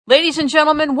Ladies and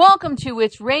gentlemen, welcome to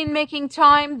It's Rainmaking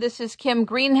Time. This is Kim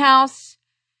Greenhouse.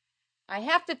 I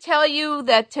have to tell you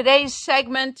that today's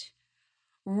segment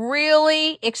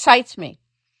really excites me.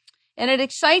 And it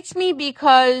excites me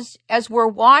because as we're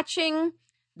watching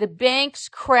the banks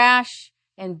crash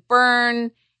and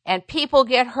burn and people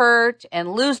get hurt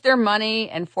and lose their money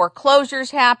and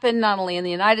foreclosures happen not only in the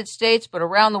United States but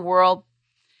around the world,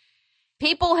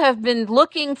 people have been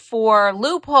looking for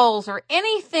loopholes or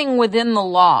anything within the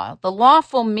law, the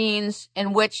lawful means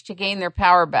in which to gain their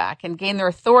power back and gain their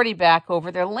authority back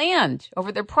over their land,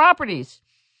 over their properties.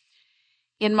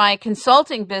 In my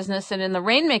consulting business and in the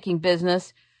rainmaking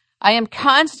business, I am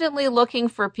constantly looking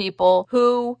for people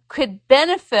who could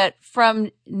benefit from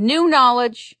new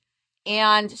knowledge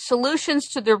and solutions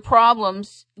to their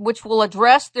problems, which will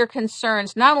address their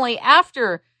concerns not only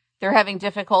after they're having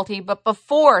difficulty, but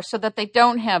before, so that they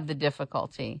don't have the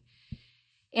difficulty.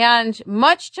 And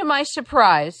much to my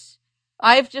surprise,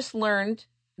 I've just learned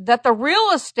that the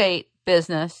real estate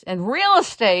business and real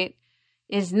estate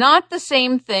is not the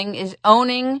same thing as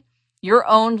owning your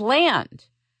own land.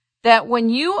 That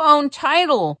when you own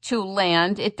title to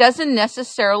land, it doesn't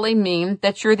necessarily mean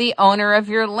that you're the owner of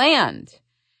your land.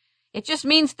 It just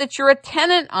means that you're a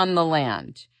tenant on the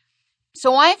land.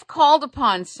 So I've called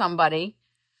upon somebody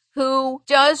who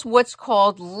does what's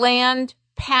called land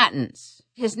patents.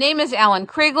 His name is Alan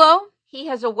Kreglow. He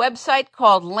has a website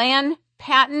called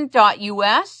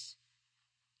landpatent.us.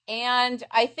 And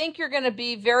I think you're going to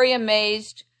be very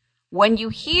amazed when you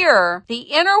hear the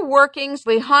inner workings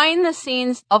behind the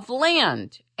scenes of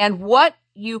land and what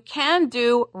you can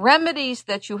do, remedies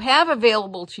that you have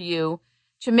available to you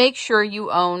to make sure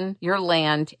you own your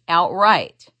land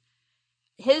outright.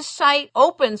 His site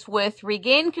opens with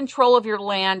regain control of your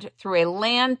land through a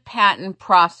land patent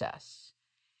process.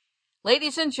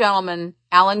 Ladies and gentlemen,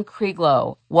 Alan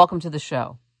Kreglow, welcome to the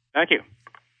show. Thank you.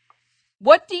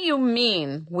 What do you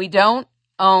mean we don't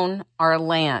own our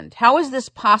land? How is this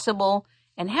possible?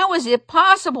 And how is it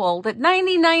possible that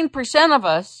 99% of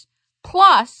us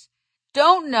plus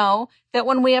don't know that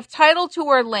when we have title to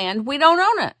our land, we don't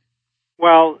own it?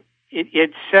 Well,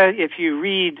 it says, if you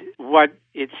read what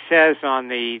it says on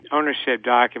the ownership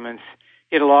documents,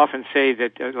 it'll often say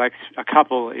that like a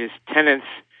couple is tenants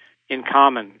in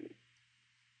common.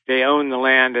 They own the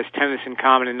land as tenants in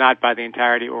common and not by the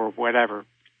entirety or whatever.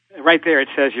 Right there it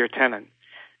says you're a tenant.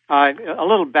 A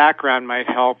little background might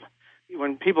help.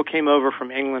 When people came over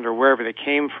from England or wherever they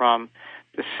came from,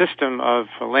 the system of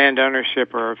land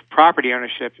ownership or of property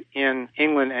ownership in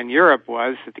England and Europe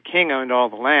was that the king owned all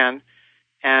the land,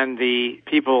 and the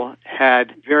people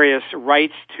had various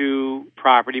rights to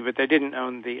property, but they didn't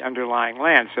own the underlying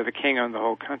land, so the king owned the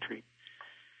whole country.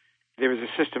 There was a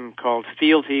system called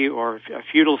fealty, or a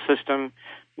feudal system,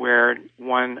 where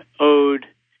one owed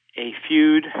a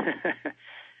feud,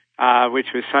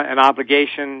 which was an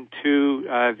obligation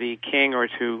to the king or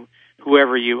to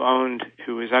whoever you owned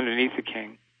who was underneath the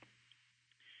king.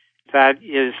 That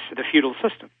is the feudal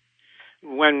system.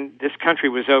 When this country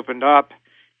was opened up,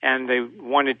 and they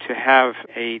wanted to have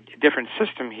a different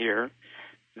system here,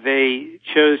 they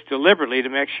chose deliberately to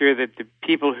make sure that the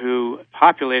people who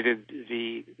populated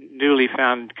the newly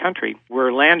found country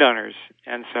were landowners.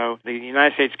 And so the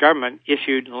United States government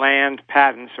issued land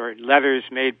patents, or letters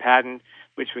made patent,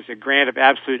 which was a grant of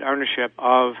absolute ownership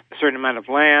of a certain amount of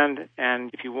land.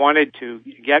 And if you wanted to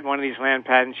get one of these land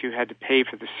patents, you had to pay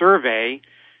for the survey.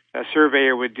 A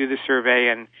surveyor would do the survey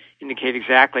and indicate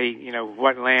exactly,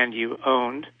 what land you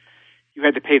owned. You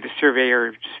had to pay the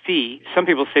surveyor's fee. Some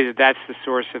people say that that's the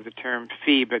source of the term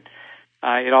fee, but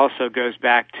it also goes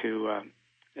back to,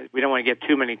 we don't want to get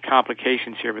too many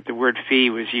complications here, but the word fee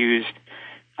was used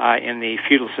in the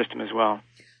feudal system as well.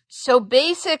 So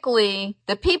basically,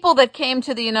 the people that came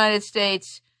to the United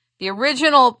States, the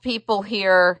original people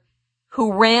here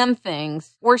who ran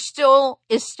things, were still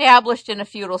established in a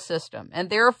feudal system, and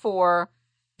therefore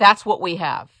that's what we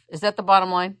have. Is that the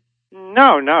bottom line?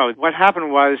 No. What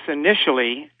happened was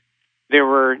initially there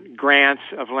were grants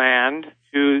of land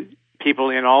to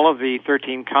people in all of the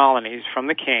 13 colonies from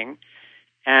the king,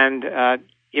 and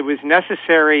it was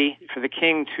necessary for the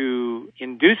king to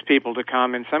induce people to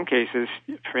come, in some cases,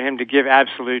 for him to give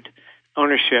absolute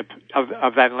ownership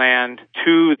of that land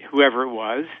to whoever it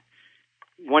was.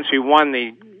 Once we won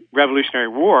the Revolutionary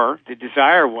War, the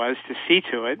desire was to see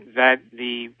to it that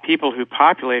the people who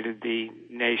populated the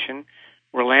nation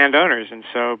were landowners, and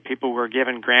so people were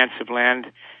given grants of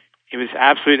land. It was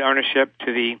absolute ownership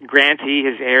to the grantee,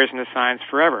 his heirs, and assigns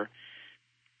forever.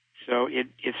 So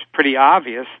it's pretty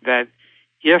obvious that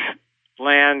if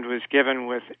land was given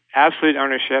with absolute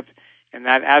ownership, and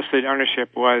that absolute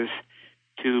ownership was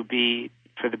to be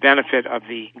for the benefit of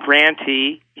the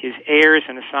grantee, his heirs,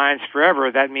 and assigns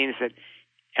forever. That means that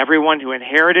everyone who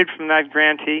inherited from that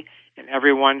grantee and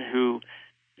everyone who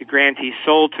the grantee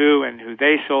sold to and who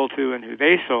they sold to and who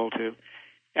they sold to,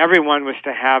 everyone was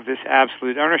to have this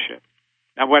absolute ownership.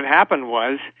 Now, what happened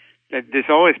was that there's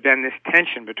always been this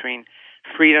tension between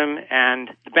freedom and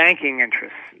the banking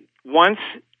interests. Once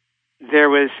there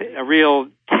was a real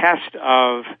test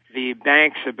of the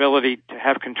bank's ability to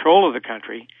have control of the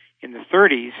country in the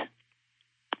 30s,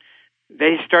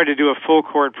 they started to do a full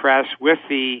court press with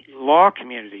the law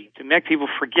community to make people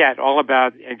forget all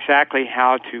about exactly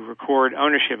how to record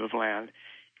ownership of land.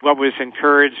 What was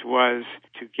encouraged was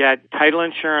to get title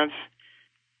insurance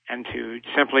and to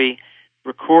simply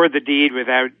record the deed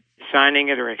without signing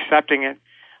it or accepting it.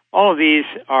 All of these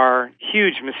are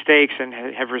huge mistakes and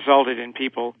have resulted in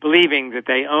people believing that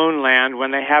they own land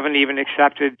when they haven't even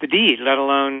accepted the deed, let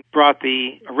alone brought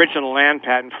the original land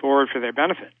patent forward for their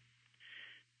benefit.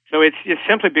 So it's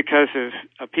simply because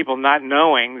of people not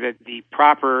knowing that the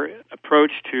proper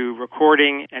approach to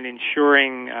recording and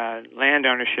ensuring land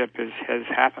ownership has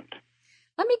happened.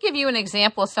 Let me give you an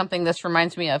example of something this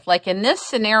reminds me of. Like in this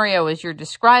scenario, as you're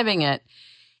describing it,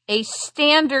 a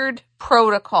standard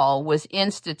protocol was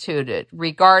instituted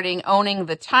regarding owning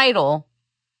the title,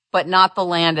 but not the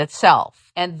land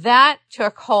itself. And that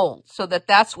took hold so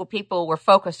that's what people were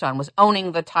focused on, was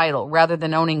owning the title rather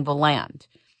than owning the land.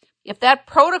 If that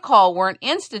protocol weren't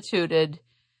instituted,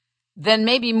 then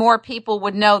maybe more people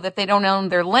would know that they don't own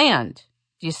their land.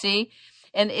 Do you see?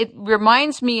 And it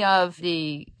reminds me of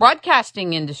the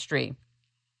broadcasting industry.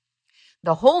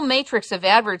 The whole matrix of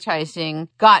advertising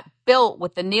got built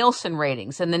with the Nielsen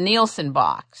ratings and the Nielsen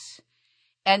box.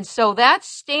 And so that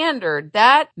standard,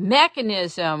 that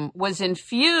mechanism was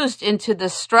infused into the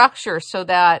structure so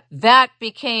that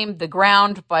became the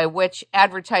ground by which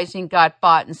advertising got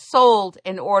bought and sold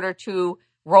in order to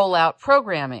roll out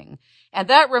programming. And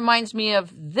that reminds me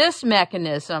of this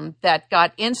mechanism that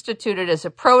got instituted as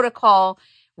a protocol.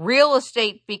 Real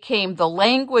estate became the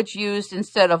language used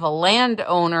instead of a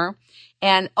landowner,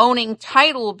 and owning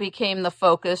title became the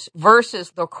focus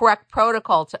versus the correct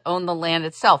protocol to own the land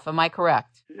itself. Am I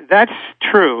correct? That's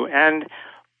true. And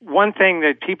one thing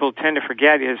that people tend to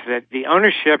forget is that the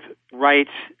ownership rights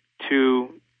to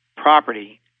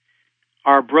property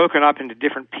are broken up into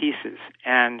different pieces.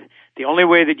 And the only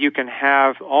way that you can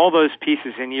have all those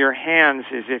pieces in your hands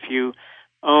is if you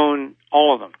own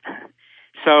all of them.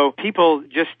 So people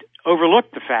just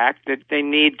overlook the fact that they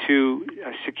need to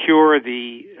secure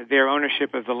their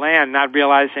ownership of the land, not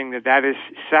realizing that is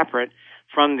separate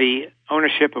from the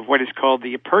ownership of what is called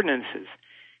the appurtenances.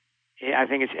 I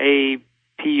think it's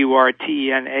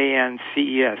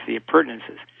APURTENANCES, the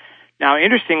appurtenances. Now,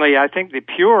 interestingly, I think the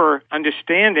pure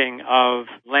understanding of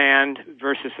land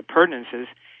versus appurtenances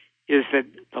is that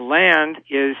the land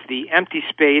is the empty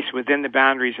space within the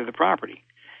boundaries of the property.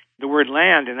 The word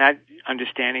land in that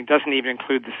understanding doesn't even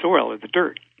include the soil or the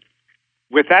dirt.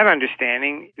 With that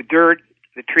understanding, the dirt,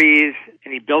 the trees,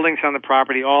 any buildings on the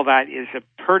property, all that is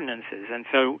appurtenances. And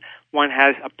so one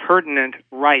has appurtenant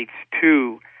rights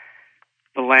to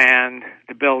the land,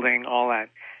 the building, all that.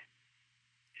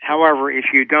 However, if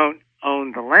you don't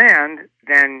own the land,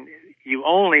 then you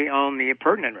only own the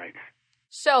appurtenant rights.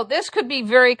 So this could be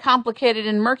very complicated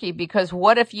and murky, because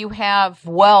what if you have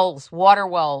wells, water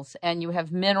wells, and you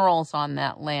have minerals on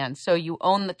that land? So you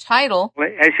own the title. Well,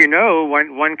 as you know,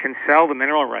 one can sell the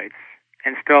mineral rights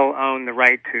and still own the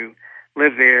right to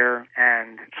live there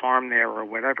and farm there or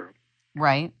whatever.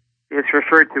 Right. It's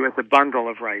referred to as a bundle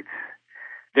of rights.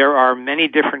 There are many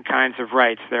different kinds of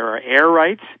rights. There are air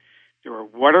rights, there are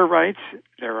water rights,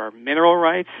 there are mineral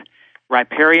rights,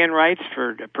 riparian rights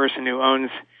for a person who owns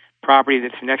property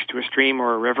that's next to a stream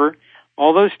or a river.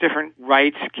 All those different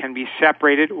rights can be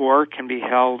separated or can be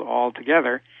held all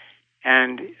together.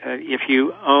 And if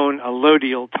you own a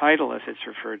allodial title, as it's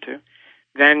referred to,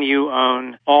 then you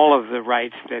own all of the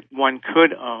rights that one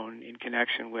could own in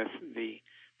connection with the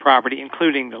property,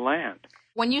 including the land.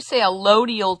 When you say a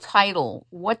allodial title,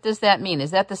 what does that mean?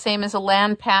 Is that the same as a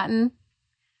land patent?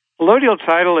 Allodial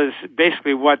title is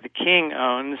basically what the king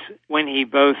owns when he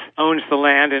both owns the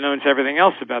land and owns everything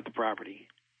else about the property.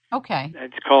 Okay.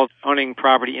 It's called owning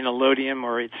property in allodium,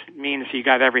 or it means you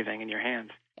got everything in your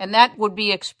hands. And that would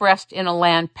be expressed in a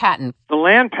land patent. The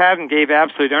land patent gave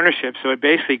absolute ownership, so it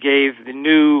basically gave the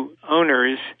new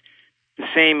owners the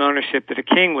same ownership that a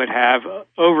king would have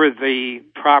over the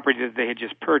property that they had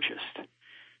just purchased.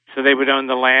 So they would own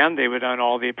the land, they would own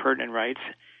all the appurtenant rights,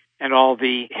 and all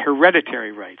the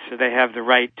hereditary rights. So they have the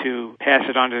right to pass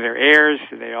it on to their heirs.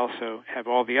 They also have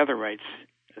all the other rights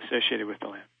associated with the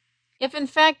land. If in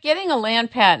fact getting a land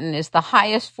patent is the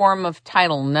highest form of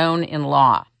title known in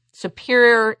law,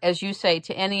 superior, as you say,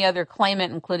 to any other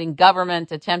claimant, including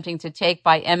government attempting to take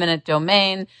by eminent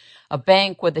domain, a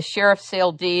bank with a sheriff's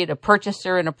sale deed, a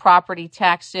purchaser in a property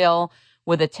tax sale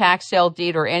with a tax sale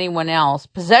deed, or anyone else,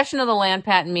 possession of the land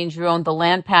patent means you own the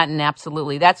land patent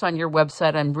absolutely. That's on your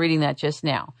website. I'm reading that just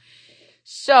now.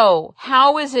 So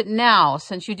how is it now,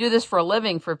 since you do this for a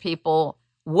living for people,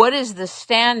 what is the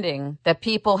standing that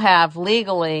people have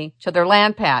legally to their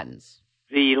land patents?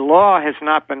 The law has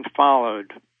not been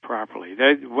followed properly.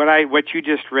 What you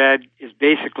just read is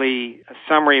basically a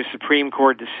summary of Supreme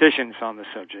Court decisions on the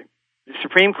subject. The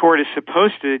Supreme Court is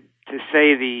supposed to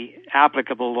say the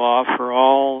applicable law for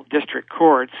all district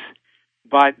courts,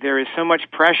 but there is so much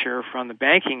pressure from the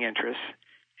banking interests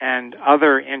and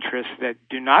other interests that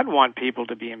do not want people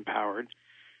to be empowered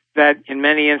that in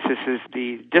many instances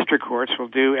the district courts will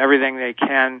do everything they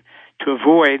can to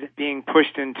avoid being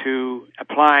pushed into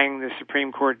applying the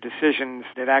Supreme Court decisions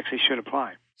that actually should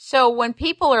apply. So when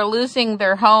people are losing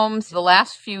their homes the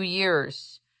last few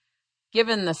years,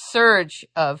 given the surge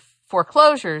of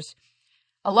foreclosures,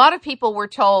 a lot of people were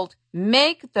told,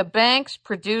 make the banks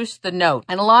produce the note.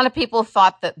 And a lot of people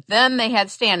thought that then they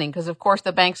had standing because, of course,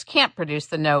 the banks can't produce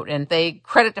the note. And they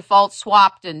credit default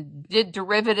swapped and did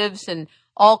derivatives and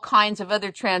all kinds of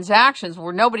other transactions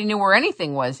where nobody knew where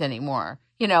anything was anymore.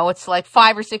 You know, it's like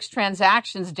 5 or 6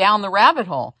 transactions down the rabbit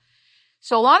hole.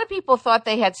 So a lot of people thought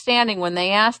they had standing when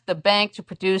they asked the bank to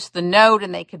produce the note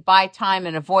and they could buy time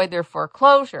and avoid their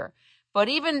foreclosure. But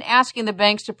even asking the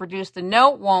banks to produce the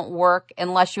note won't work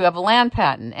unless you have a land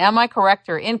patent. Am I correct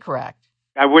or incorrect?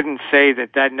 I wouldn't say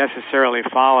that necessarily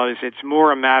follows. It's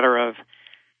more a matter of,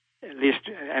 at least,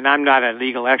 and I'm not a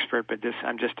legal expert, but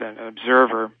I'm just an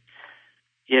observer.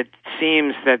 It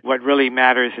seems that what really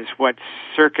matters is what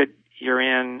circuit you're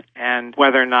in and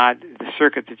whether or not the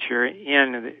circuit that you're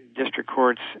in, the district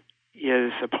courts,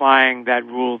 is applying that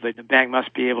rule that the bank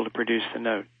must be able to produce the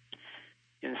note.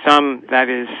 In some, that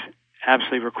is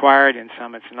absolutely required. In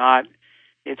some, it's not.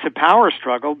 It's a power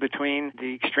struggle between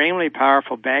the extremely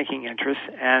powerful banking interests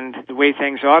and the way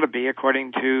things ought to be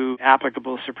according to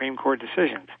applicable Supreme Court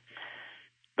decisions.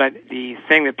 But the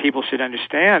thing that people should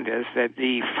understand is that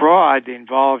the fraud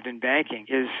involved in banking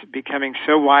is becoming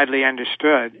so widely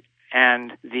understood,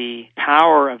 and the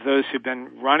power of those who've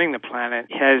been running the planet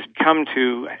has come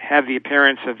to have the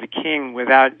appearance of the king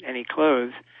without any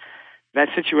clothes. That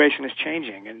situation is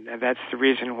changing, and that's the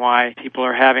reason why people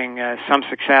are having some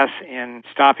success in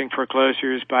stopping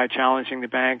foreclosures by challenging the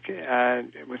bank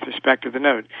with respect to the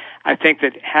note. I think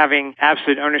that having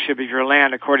absolute ownership of your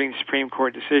land according to Supreme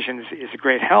Court decisions is a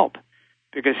great help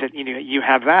because you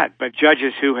have that. But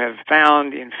judges who have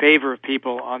found in favor of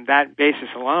people on that basis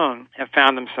alone have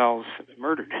found themselves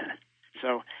murdered.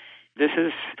 So this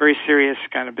is very serious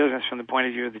kind of business from the point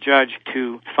of view of the judge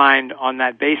to find on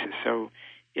that basis. So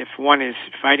if one is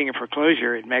fighting a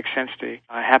foreclosure, it makes sense to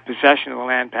have possession of the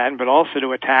land patent, but also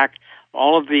to attack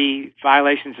all of the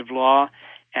violations of law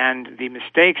and the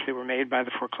mistakes that were made by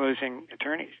the foreclosing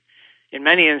attorneys. In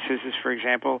many instances, for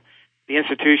example, the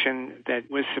institution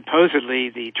that was supposedly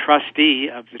the trustee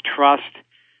of the trust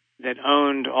that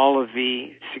owned all of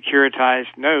the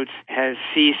securitized notes has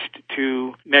ceased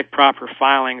to make proper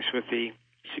filings with the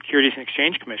Securities and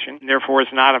Exchange Commission, and therefore is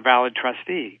not a valid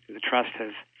trustee. The trust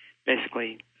has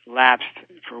basically lapsed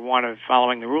for want of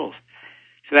following the rules.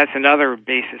 So that's another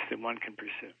basis that one can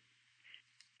pursue.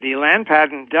 The land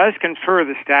patent does confer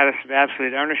the status of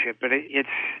absolute ownership, but it's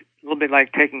a little bit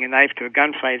like taking a knife to a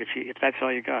gunfight if that's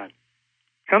all you got.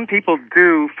 Some people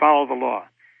do follow the law.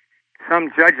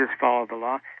 Some judges follow the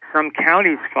law. Some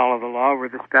counties follow the law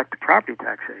with respect to property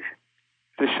taxation.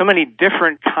 There's so many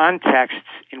different contexts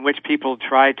in which people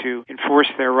try to enforce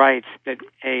their rights that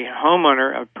a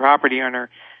homeowner, a property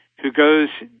owner, who goes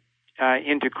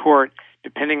into court,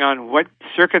 depending on what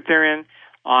circuit they're in,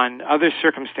 on other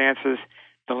circumstances,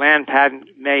 the land patent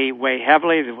may weigh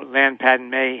heavily, the land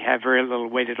patent may have very little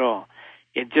weight at all.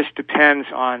 It just depends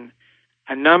on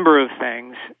a number of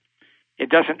things.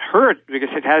 It doesn't hurt because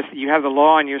you have the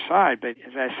law on your side, but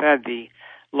as I said, the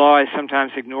law is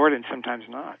sometimes ignored and sometimes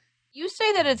not. You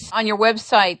say that it's on your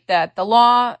website that the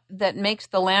law that makes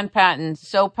the land patent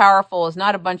so powerful is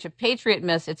not a bunch of patriot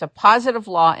myths. It's a positive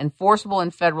law enforceable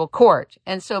in federal court.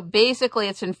 And so basically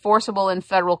it's enforceable in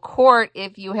federal court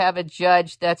if you have a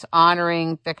judge that's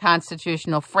honoring the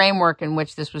constitutional framework in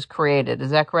which this was created.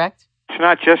 Is that correct? It's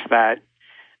not just that.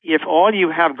 If all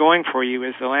you have going for you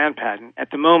is the land patent,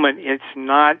 at the moment it's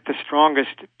not the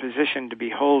strongest position to be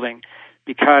holding,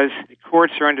 because the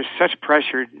courts are under such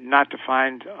pressure not to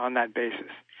find on that basis.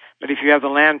 But if you have the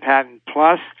land patent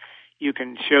plus You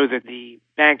can show that the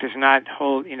bank does not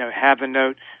have the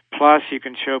note. Plus, you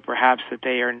can show perhaps that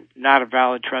they are not a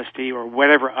valid trustee or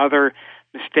whatever other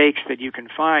mistakes that you can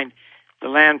find. The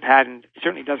land patent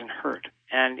certainly doesn't hurt,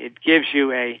 and it gives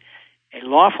you a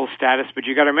lawful status, but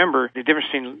you got to remember the difference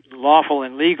between lawful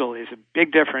and legal is a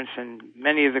big difference, and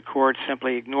many of the courts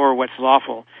simply ignore what's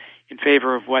lawful in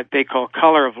favor of what they call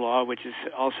color of law, which is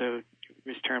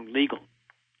termed legal.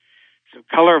 So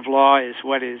color of law is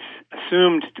what is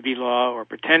assumed to be law or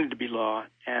pretended to be law,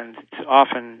 and it's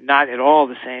often not at all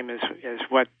the same as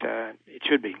what it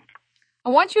should be. I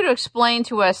want you to explain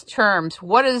to us terms.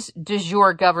 What does de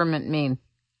jure government mean?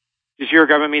 De jure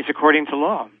government means according to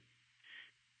law.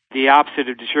 The opposite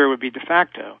of de jure would be de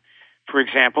facto. For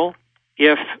example,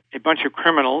 if a bunch of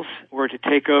criminals were to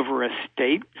take over a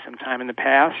state sometime in the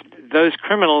past, those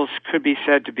criminals could be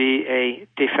said to be a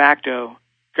de facto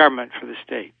government for the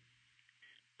state.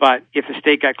 But if the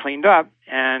state got cleaned up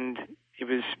and it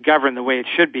was governed the way it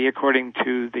should be according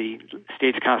to the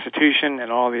state's constitution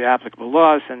and all the applicable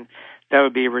laws, then that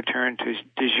would be a return to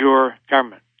de jure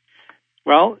government.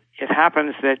 Well, it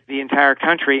happens that the entire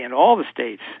country and all the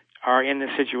states are in this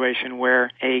situation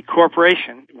where a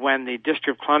corporation, when the District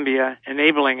of Columbia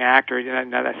Enabling Act, or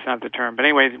no, that's not the term, but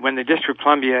anyway, when the District of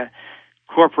Columbia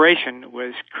Corporation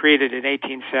was created in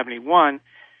 1871,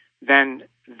 then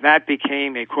that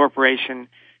became a corporation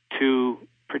to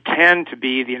pretend to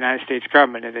be the United States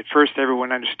government. And at first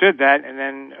everyone understood that, and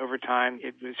then over time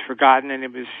it was forgotten,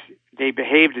 and they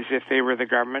behaved as if they were the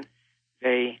government.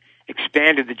 They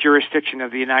expanded the jurisdiction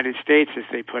of the United States, as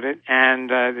they put it, and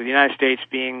the United States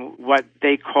being what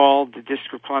they called the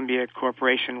District of Columbia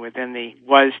Corporation was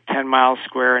 10 miles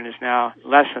square and is now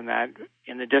less than that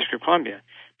in the District of Columbia.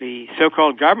 The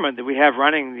so-called government that we have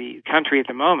running the country at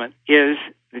the moment is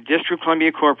the District of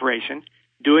Columbia Corporation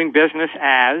doing business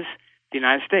as the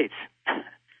United States.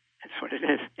 That's what it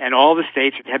is. And all the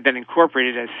states have been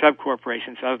incorporated as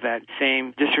sub-corporations of that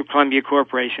same District of Columbia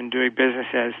Corporation doing business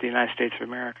as the United States of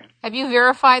America. Have you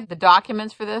verified the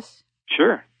documents for this?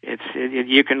 Sure.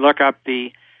 You can look up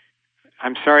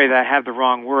I'm sorry that I have the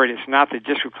wrong word. It's not the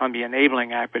District of Columbia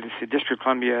Enabling Act, but it's the District of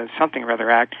Columbia something or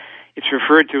other Act. It's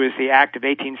referred to as the Act of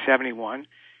 1871,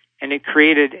 and it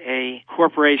created a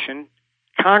corporation.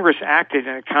 Congress acted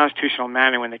in a constitutional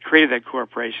manner when they created that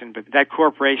corporation, but that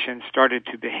corporation started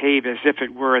to behave as if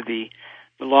it were the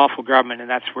lawful government, and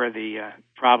that's where the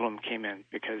problem came in,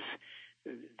 because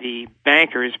the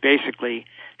bankers basically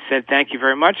said, thank you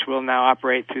very much, we'll now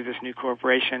operate through this new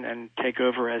corporation and take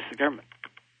over as the government.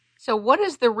 So what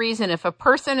is the reason if a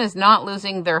person is not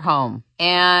losing their home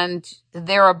and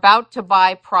they're about to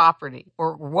buy property,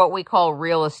 or what we call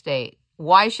real estate,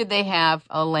 why should they have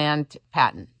a land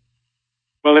patent?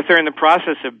 Well, if they're in the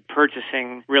process of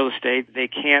purchasing real estate, they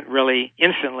can't really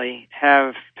instantly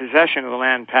have possession of the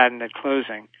land patent at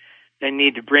closing. They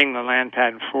need to bring the land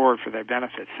patent forward for their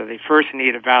benefit. So they first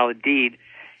need a valid deed,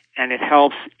 and it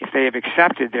helps if they have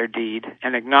accepted their deed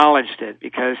and acknowledged it,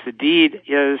 because the deed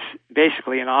is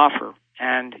basically an offer.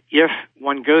 And if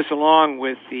one goes along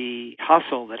with the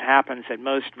hustle that happens at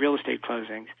most real estate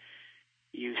closings,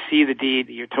 you see the deed,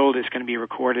 you're told it's going to be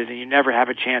recorded, and you never have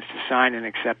a chance to sign and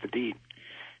accept the deed.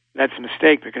 That's a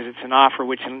mistake, because it's an offer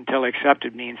which, until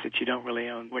accepted, means that you don't really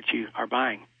own what you are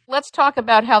buying. Let's talk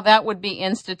about how that would be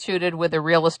instituted with a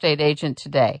real estate agent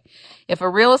today. If a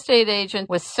real estate agent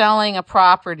was selling a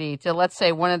property to, let's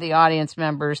say, one of the audience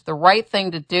members, the right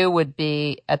thing to do would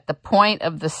be, at the point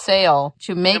of the sale,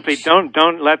 to make... Simply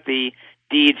don't let the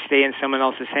deed stay in someone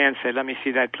else's hands. Say, let me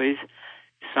see that, please.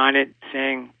 Sign it,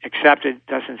 saying, accepted,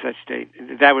 does and such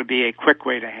date. That would be a quick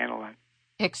way to handle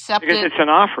it. Accepted? Because it's an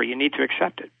offer. You need to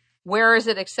accept it. Where is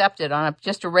it accepted? On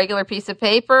just a regular piece of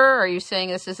paper? Are you saying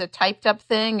this is a typed up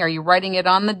thing? Are you writing it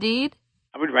on the deed?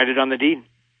 I would write it on the deed.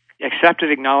 Accepted,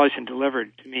 acknowledged, and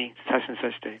delivered to me, such and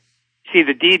such date. See,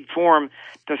 the deed form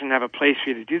doesn't have a place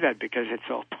for you to do that because it's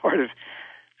all part of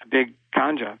a big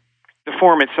con job. The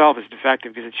form itself is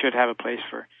defective because it should have a place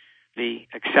for the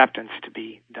acceptance to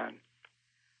be done.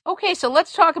 Okay, so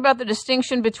let's talk about the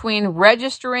distinction between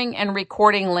registering and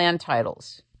recording land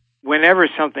titles. Whenever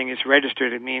something is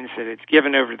registered, it means that it's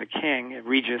given over to the king,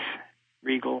 regis,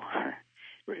 regal.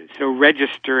 So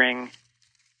registering,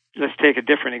 let's take a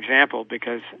different example,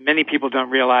 because many people don't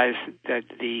realize that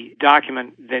the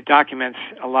document that documents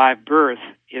a live birth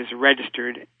is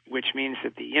registered, which means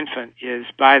that the infant is,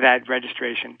 by that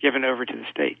registration, given over to the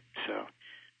state. So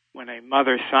when a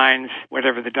mother signs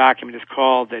whatever the document is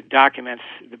called that documents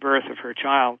the birth of her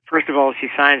child, first of all, she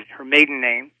signs her maiden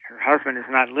name. Her husband is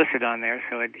not listed on there,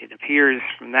 so it appears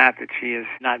from that she is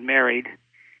not married.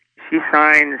 She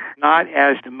signs not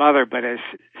as the mother, but as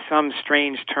some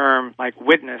strange term like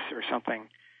witness or something.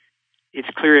 It's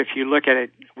clear if you look at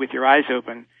it with your eyes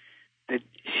open that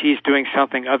she's doing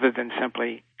something other than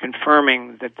simply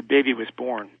confirming that the baby was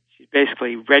born. She's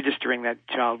basically registering that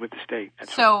child with the state.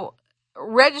 So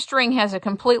registering has a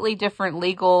completely different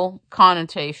legal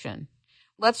connotation.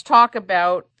 Let's talk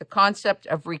about the concept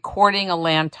of recording a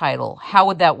land title. How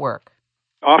would that work?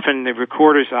 Often the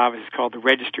recorder's office is called the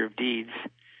Register of Deeds.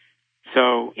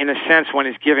 So in a sense, one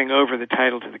is giving over the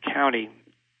title to the county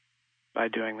by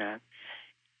doing that.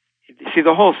 See,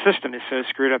 the whole system is so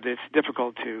screwed up that it's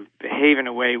difficult to behave in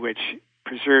a way which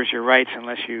preserves your rights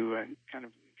unless you kind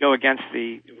of go against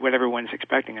what everyone's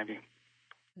expecting of you.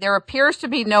 There appears to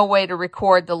be no way to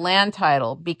record the land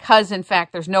title because, in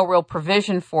fact, there's no real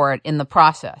provision for it in the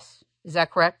process. Is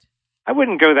that correct? I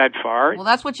wouldn't go that far. Well,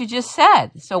 that's what you just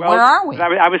said. So where are we?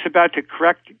 I was about to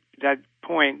correct that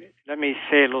point. Let me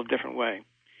say it a little different way.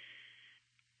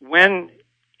 When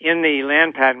in the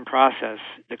land patent process,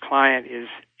 the client is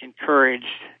encouraged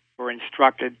or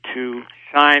instructed to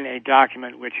sign a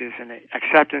document which is an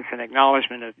acceptance and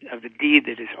acknowledgement of the deed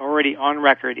that is already on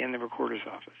record in the recorder's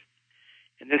office.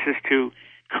 And this is to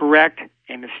correct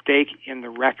a mistake in the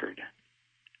record.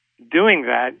 Doing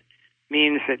that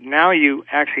means that now you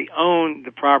actually own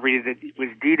the property that was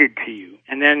deeded to you.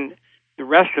 And then the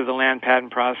rest of the land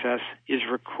patent process is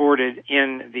recorded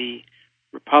in the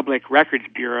Republic Records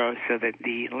Bureau so that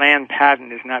the land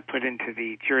patent is not put into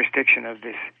the jurisdiction of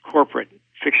this corporate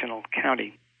fictional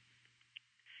county.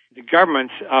 The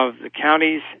governments of the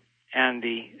counties and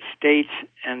the states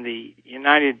and the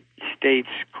United States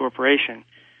Corporation,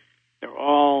 they're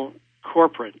all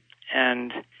corporate,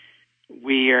 and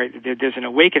there's an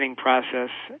awakening process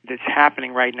that's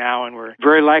happening right now, and we're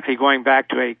very likely going back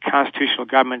to a constitutional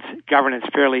governance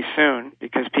fairly soon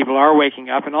because people are waking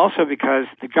up, and also because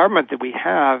the government that we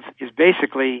have is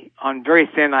basically on very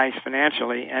thin ice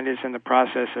financially and is in the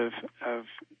process of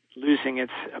losing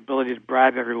its ability to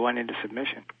bribe everyone into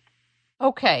submission.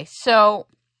 Okay, so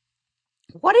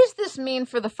what does this mean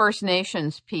for the First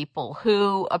Nations people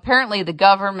who apparently the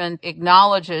government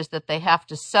acknowledges that they have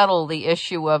to settle the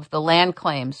issue of the land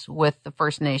claims with the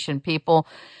First Nation people?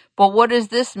 But what does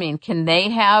this mean? Can they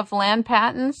have land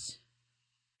patents?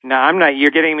 No, I'm not.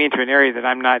 You're getting me into an area that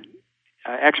I'm not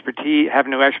have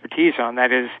no expertise on.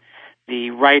 That is the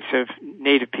rights of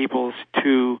Native peoples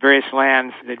to various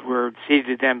lands that were ceded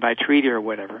to them by treaty or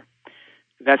whatever.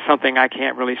 That's something I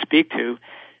can't really speak to.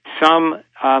 Some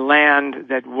land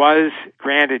that was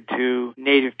granted to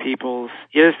Native peoples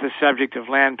is the subject of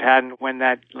land patent when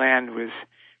that land was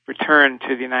returned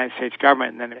to the United States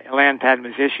government, and then a land patent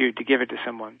was issued to give it to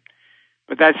someone.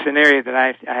 But that's an area that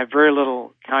I have very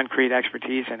little concrete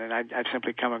expertise in, and I've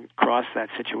simply come across that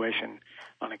situation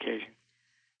on occasion.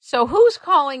 So who's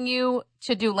calling you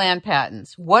to do land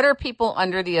patents? What are people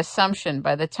under the assumption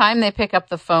by the time they pick up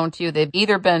the phone to you, they've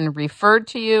either been referred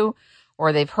to you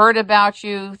or they've heard about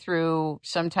you through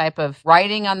some type of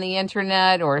writing on the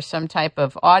internet or some type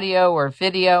of audio or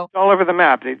video? All over the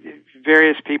map.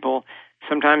 Various people,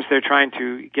 sometimes they're trying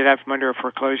to get out from under a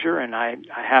foreclosure, and I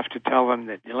have to tell them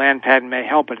that the land patent may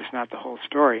help, but it's not the whole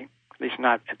story, at least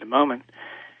not at the moment.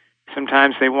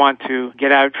 Sometimes they want to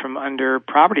get out from under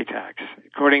property tax.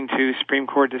 According to Supreme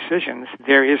Court decisions,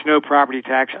 there is no property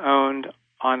tax owned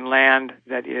on land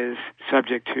that is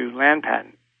subject to land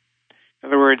patent. In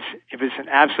other words, if it's an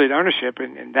absolute ownership,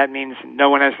 and that means no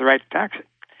one has the right to tax it.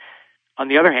 On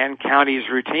the other hand, counties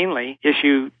routinely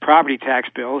issue property tax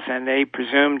bills, and they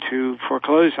presume to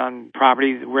foreclose on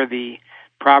property where the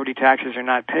property taxes are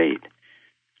not paid.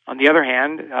 On the other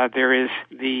hand, there is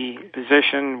the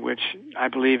position, which I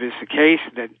believe is the case,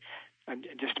 that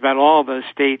just about all those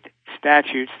state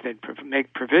statutes that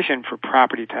make provision for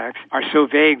property tax are so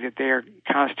vague that they are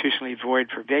constitutionally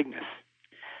void for vagueness.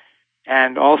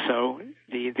 And also,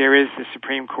 there is the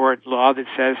Supreme Court law that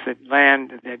says that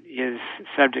land that is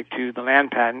subject to the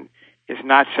land patent is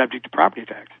not subject to property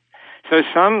tax. So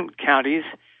some counties,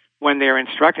 when they're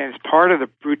instructed, it's part of the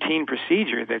routine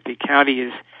procedure that the county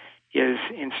is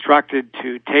instructed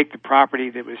to take the property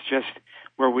that was just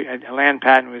where a land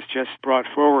patent was just brought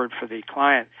forward for the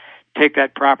client, take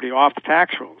that property off the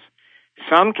tax rolls.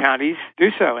 Some counties do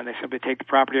so, and they simply take the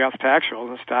property off the tax rolls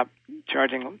and stop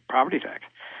charging property tax.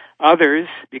 Others,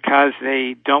 because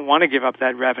they don't want to give up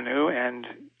that revenue and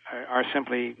are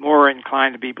simply more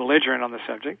inclined to be belligerent on the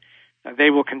subject,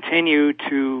 they will continue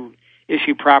to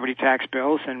issue property tax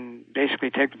bills and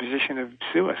basically take the position of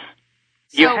sue us.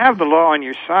 You have the law on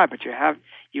your side, but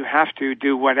you have to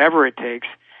do whatever it takes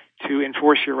to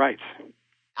enforce your rights.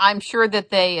 I'm sure that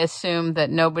they assume that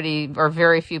nobody or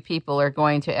very few people are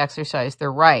going to exercise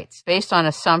their rights based on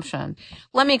assumption.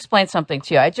 Let me explain something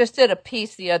to you. I just did a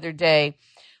piece the other day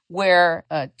where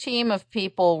a team of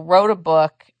people wrote a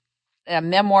book, a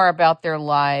memoir about their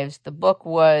lives. The book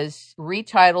was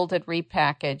retitled and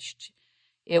repackaged.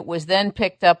 It was then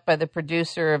picked up by the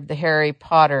producer of the Harry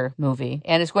Potter movie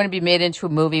and is going to be made into a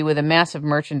movie with a massive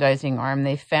merchandising arm.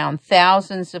 They found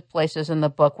thousands of places in the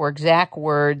book where exact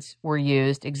words were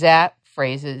used, exact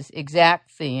phrases,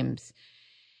 exact themes.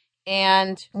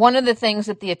 And one of the things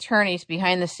that the attorneys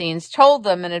behind the scenes told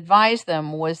them and advised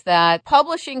them was that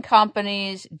publishing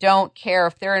companies don't care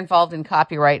if they're involved in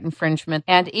copyright infringement.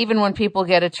 And even when people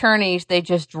get attorneys, they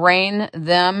just drain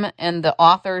them and the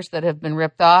authors that have been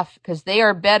ripped off because they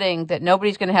are betting that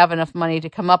nobody's going to have enough money to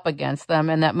come up against them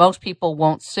and that most people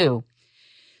won't sue.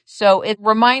 So it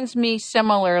reminds me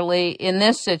similarly in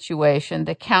this situation,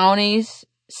 the counties,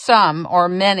 some or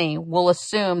many will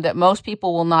assume that most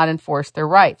people will not enforce their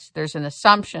rights. There's an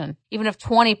assumption. Even if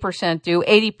 20% do,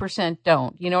 80%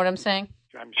 don't. You know what I'm saying?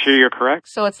 I'm sure you're correct.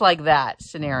 So it's like that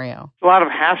scenario. It's a lot of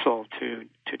hassle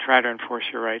to try to enforce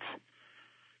your rights.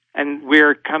 And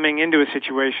we're coming into a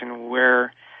situation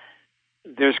where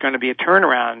there's going to be a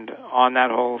turnaround on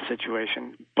that whole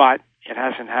situation, but it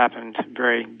hasn't happened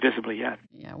very visibly yet.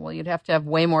 Yeah, well, you'd have to have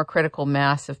way more critical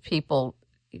mass of people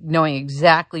knowing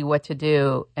exactly what to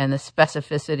do and the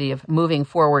specificity of moving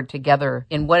forward together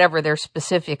in whatever their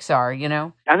specifics are, you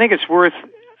know? I think it's worth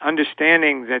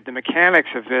understanding that the mechanics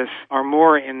of this are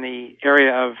more in the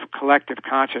area of collective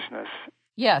consciousness.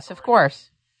 Yes, of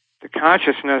course. The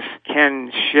consciousness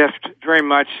can shift very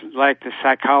much like the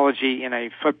psychology in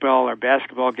a football or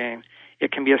basketball game.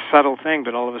 It can be a subtle thing,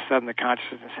 but all of a sudden the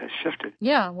consciousness has shifted.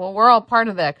 Yeah, well, we're all part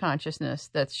of that consciousness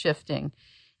that's shifting.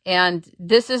 And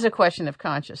this is a question of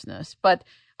consciousness. But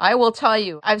I will tell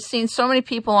you, I've seen so many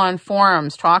people on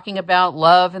forums talking about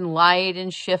love and light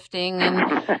and shifting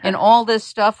and all this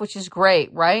stuff, which is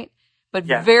great, right? But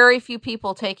yes. Very few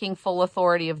people taking full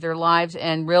authority of their lives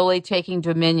and really taking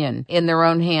dominion in their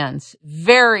own hands.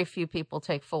 Very few people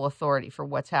take full authority for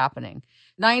what's happening.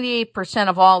 98%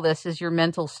 of all this is your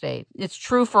mental state. It's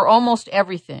true for almost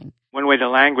everything. One way to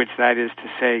language that is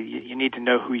to say you need to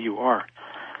know who you are.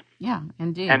 Yeah,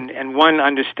 indeed. And one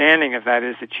understanding of that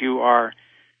is that you are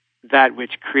that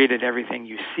which created everything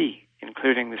you see,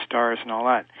 including the stars and all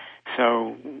that.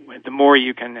 So the more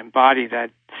you can embody that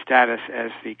status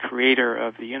as the creator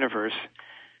of the universe,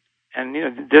 and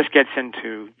this gets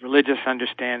into religious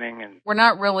understanding, and we're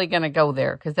not really going to go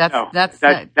there because that's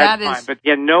fine. Is... But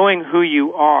yeah, knowing who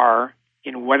you are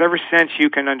in whatever sense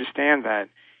you can understand that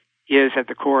is at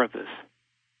the core of this.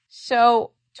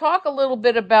 So talk a little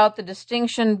bit about the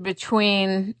distinction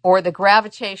between, or the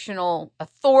gravitational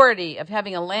authority of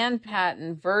having a land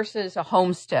patent versus a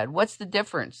homestead. What's the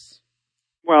difference?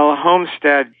 Well, a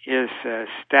homestead is a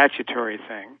statutory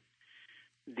thing.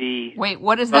 Wait,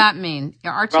 what does that mean?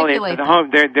 Articulate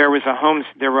that.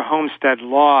 There were homestead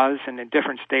laws, and the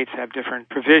different states have different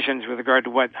provisions with regard to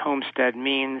what homestead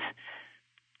means.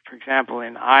 For example,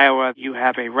 in Iowa, you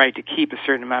have a right to keep a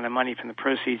certain amount of money from the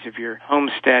proceeds of your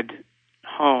homestead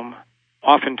home.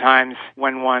 Oftentimes,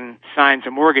 when one signs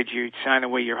a mortgage, you sign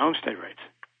away your homestead rights.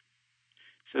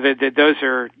 So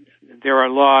there are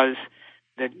laws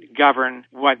that govern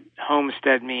what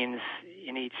homestead means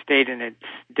in each state, and it's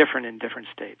different in different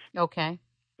states. Okay.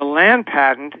 The land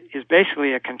patent is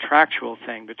basically a contractual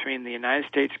thing between the United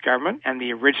States government and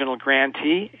the original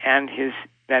grantee and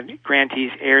that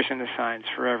grantee's heirs and assigns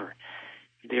forever.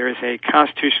 There is a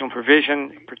constitutional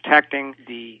provision protecting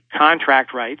the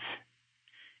contract rights,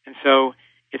 and so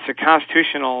it's a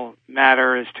constitutional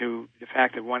matter as to the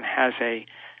fact that one has a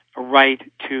right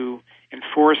to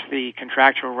enforce the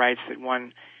contractual rights that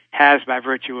one has by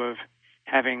virtue of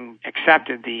having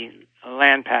accepted the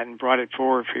land patent, brought it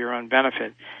forward for your own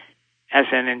benefit, as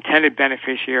an intended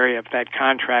beneficiary of that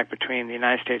contract between the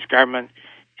United States government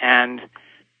and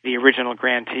the original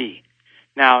grantee.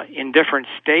 Now, in different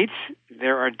states,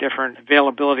 there are different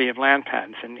availability of land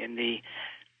patents. And in the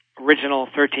original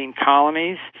 13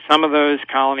 colonies, some of those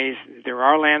colonies, there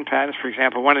are land patents. For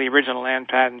example, one of the original land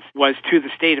patents was to the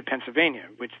state of Pennsylvania,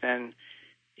 which then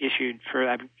issued for,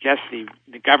 I guess, the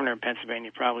governor of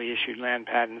Pennsylvania probably issued land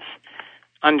patents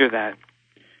under that.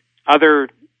 Other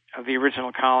of the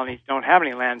original colonies don't have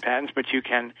any land patents, but you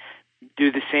can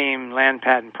do the same land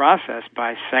patent process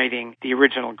by citing the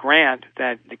original grant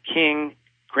that the king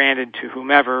granted to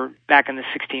whomever back in the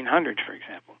 1600s, for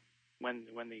example, when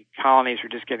the colonies were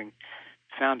just getting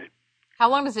founded.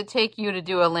 How long does it take you to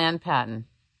do a land patent?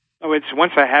 Oh, it's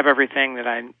once I have everything that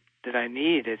I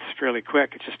need, it's fairly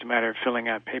quick. It's just a matter of filling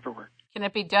out paperwork. Can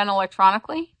it be done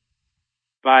electronically?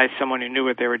 By someone who knew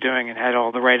what they were doing and had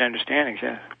all the right understandings,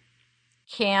 yeah.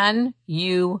 Can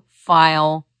you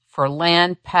file for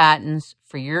land patents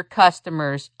for your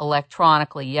customers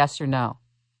electronically, yes or no?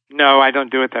 No, I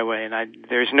don't do it that way, and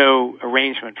there's no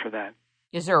arrangement for that.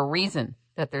 Is there a reason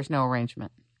that there's no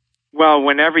arrangement? Well,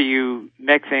 whenever you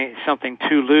make something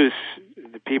too loose,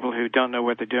 the people who don't know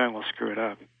what they're doing will screw it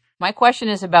up. My question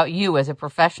is about you as a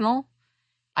professional.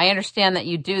 I understand that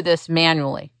you do this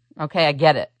manually. Okay, I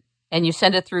get it. And you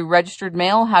send it through registered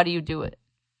mail? How do you do it?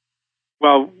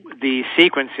 Well, the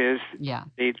sequence is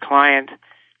the client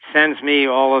sends me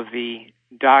all of the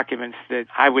documents that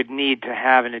I would need to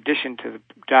have in addition to the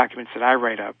documents that I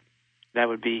write up. That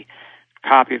would be a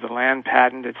copy of the land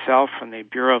patent itself from the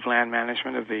Bureau of Land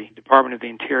Management of the Department of the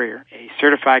Interior, a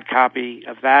certified copy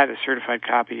of that, a certified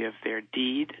copy of their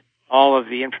deed, all of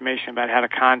the information about how to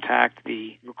contact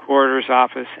the recorder's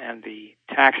office and the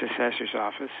tax assessor's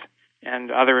office,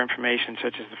 and other information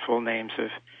such as the full names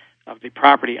of the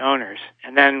property owners.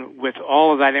 And then with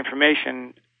all of that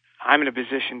information, I'm in a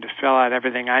position to fill out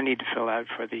everything I need to fill out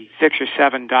for the 6 or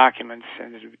 7 documents,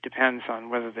 and it depends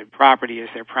on whether the property is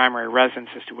their primary residence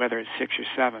as to whether it's 6 or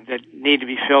 7, that need to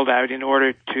be filled out in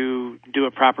order to do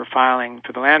a proper filing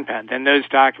for the land patent. Then those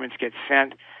documents get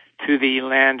sent to the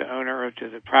landowner or to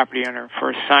the property owner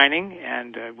for signing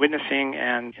and witnessing,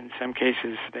 and in some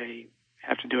cases they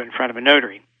have to do it in front of a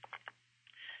notary.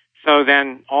 So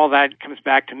then all that comes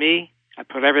back to me. I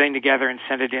put everything together and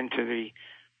send it into the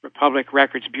Republic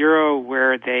Records Bureau,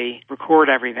 where they record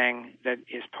everything that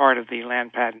is part of the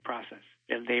land patent process.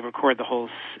 They record the whole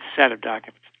set of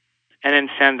documents and then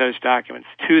send those documents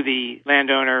to the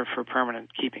landowner for permanent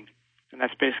keeping. And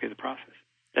that's basically the process.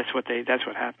 That's what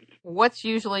happens. What's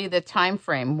usually the time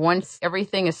frame once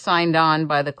everything is signed on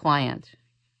by the client,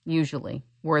 usually,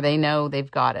 where they know they've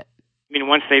got it? You mean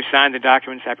once they've signed the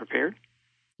documents I prepared?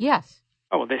 Yes.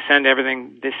 Oh, well, they send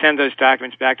those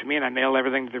documents back to me, and I mail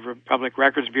everything to the Republic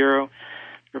Records Bureau.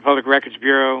 The Republic Records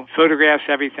Bureau photographs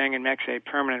everything and makes a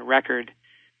permanent record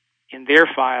in their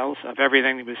files of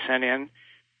everything that was sent in.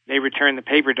 They return the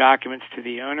paper documents to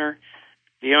the owner.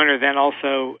 The owner then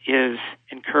also is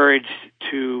encouraged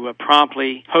to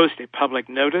promptly post a public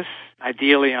notice,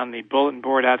 ideally on the bulletin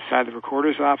board outside the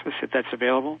recorder's office, if that's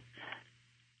available.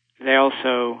 They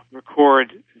also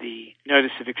record the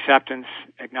notice of acceptance,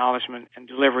 acknowledgement, and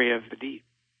delivery of the deed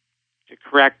to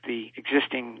correct the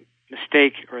existing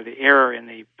mistake or the error in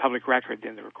the public record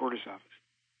in the recorder's office.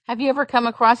 Have you ever come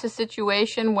across a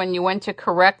situation when you went to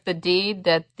correct the deed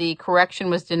that the correction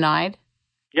was denied?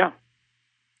 Yeah.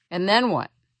 And then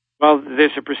what? Well,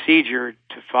 there's a procedure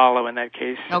to follow in that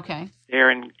case. Okay.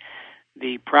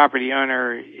 The property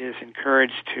owner is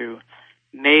encouraged to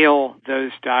mail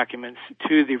those documents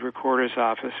to the recorder's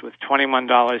office with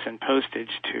 $21 in postage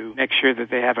to make sure that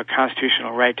they have a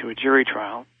constitutional right to a jury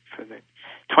trial. For the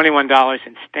 $21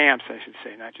 in stamps, I should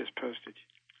say, not just postage.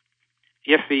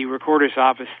 If the recorder's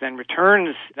office then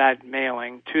returns that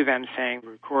mailing to them saying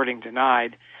recording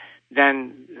denied,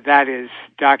 then that is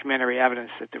documentary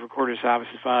evidence that the recorder's office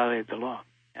has violated the law.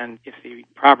 And if the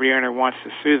property owner wants to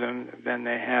sue them, then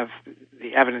they have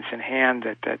the evidence in hand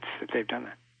that they've done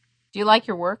that. Do you like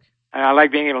your work? I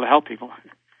like being able to help people.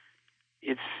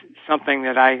 It's something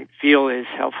that I feel is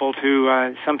helpful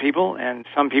to some people, and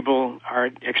some people are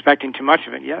expecting too much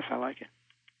of it. Yes, I like it.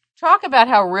 Talk about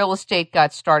how real estate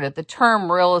got started, the term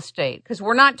real estate, because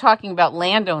we're not talking about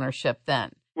land ownership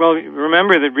then. Well,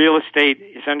 remember that real estate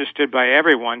is understood by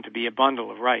everyone to be a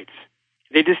bundle of rights.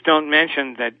 They just don't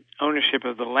mention that ownership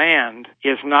of the land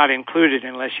is not included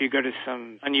unless you go to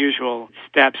some unusual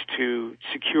steps to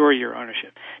secure your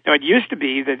ownership. Now, it used to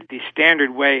be that the standard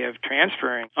way of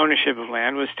transferring ownership of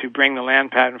land was to bring the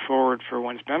land patent forward for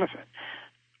one's benefit.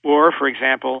 Or, for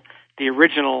example, the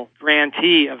original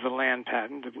grantee of the land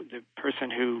patent, the person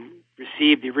who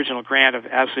received the original grant of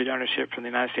absolute ownership from the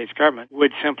United States government,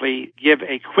 would simply give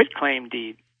a quitclaim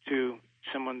deed to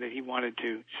someone that he wanted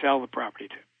to sell the property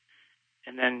to.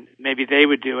 And then maybe they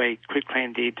would do a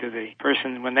quitclaim deed to the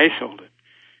person when they sold it.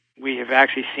 We have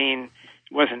actually seen,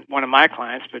 it wasn't one of my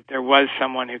clients, but there was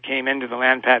someone who came into the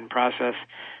land patent process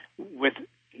with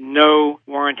no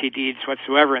warranty deeds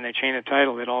whatsoever in their chain of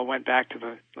title. It all went back to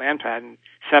the land patent,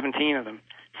 17 of them,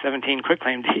 17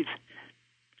 quitclaim deeds.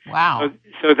 Wow.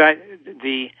 So that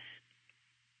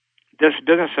this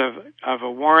business of a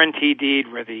warranty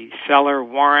deed where the seller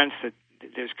warrants that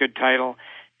there's good title,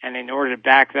 and in order to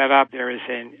back that up, there is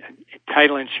a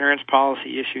title insurance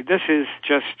policy issued. This is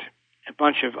just a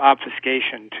bunch of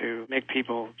obfuscation to make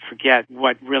people forget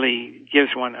what really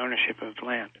gives one ownership of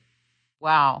land.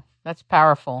 Wow, that's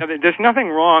powerful. Now, there's nothing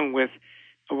wrong with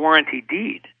a warranty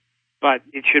deed, but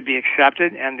it should be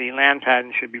accepted and the land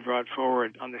patent should be brought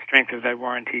forward on the strength of that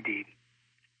warranty deed.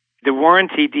 The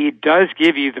warranty deed does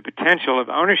give you the potential of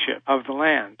ownership of the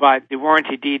land, but the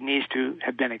warranty deed needs to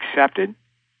have been accepted,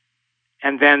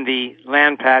 and then the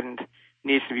land patent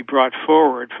needs to be brought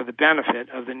forward for the benefit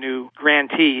of the new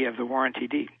grantee of the warranty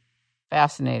deed.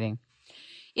 Fascinating.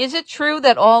 Is it true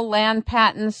that all land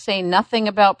patents say nothing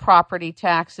about property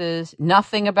taxes,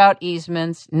 nothing about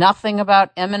easements, nothing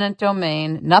about eminent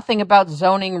domain, nothing about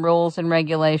zoning rules and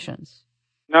regulations?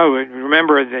 No,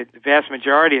 remember that the vast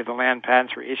majority of the land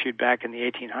patents were issued back in the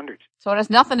 1800s. So it has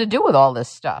nothing to do with all this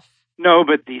stuff. No,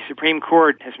 but the Supreme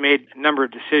Court has made a number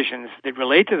of decisions that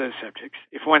relate to those subjects.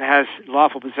 If one has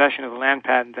lawful possession of the land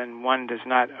patent, then one does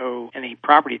not owe any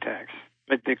property tax.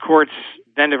 But the courts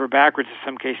bend over backwards in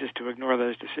some cases to ignore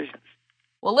those decisions.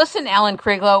 Well, listen, Alan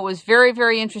Kreglow, it was very,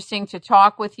 very interesting to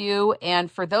talk with you.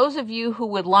 And for those of you who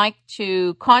would like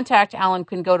to contact Alan,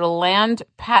 can go to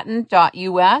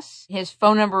landpatent.us. His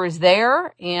phone number is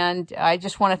there. And I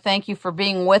just want to thank you for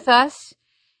being with us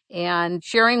and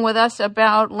sharing with us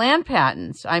about land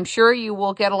patents. I'm sure you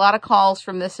will get a lot of calls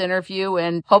from this interview,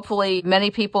 and hopefully many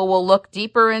people will look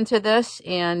deeper into this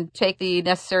and take the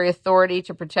necessary authority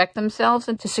to protect themselves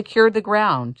and to secure the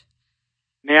ground.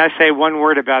 May I say one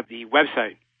word about the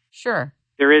website? Sure.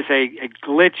 There is a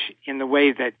glitch in the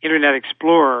way that Internet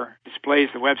Explorer displays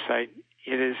the website.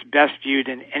 It is best viewed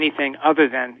in anything other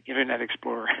than Internet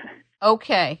Explorer.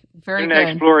 Okay, very Internet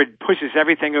good. Explorer pushes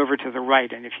everything over to the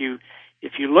right, and if you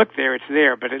look there, it's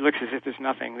there, but it looks as if there's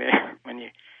nothing there when you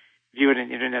view it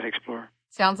in Internet Explorer.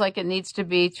 Sounds like it needs to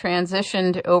be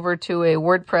transitioned over to a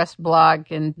WordPress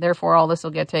blog, and therefore all this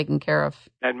will get taken care of.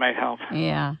 That might help.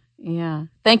 Yeah.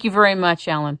 Thank you very much,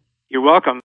 Alan. You're welcome.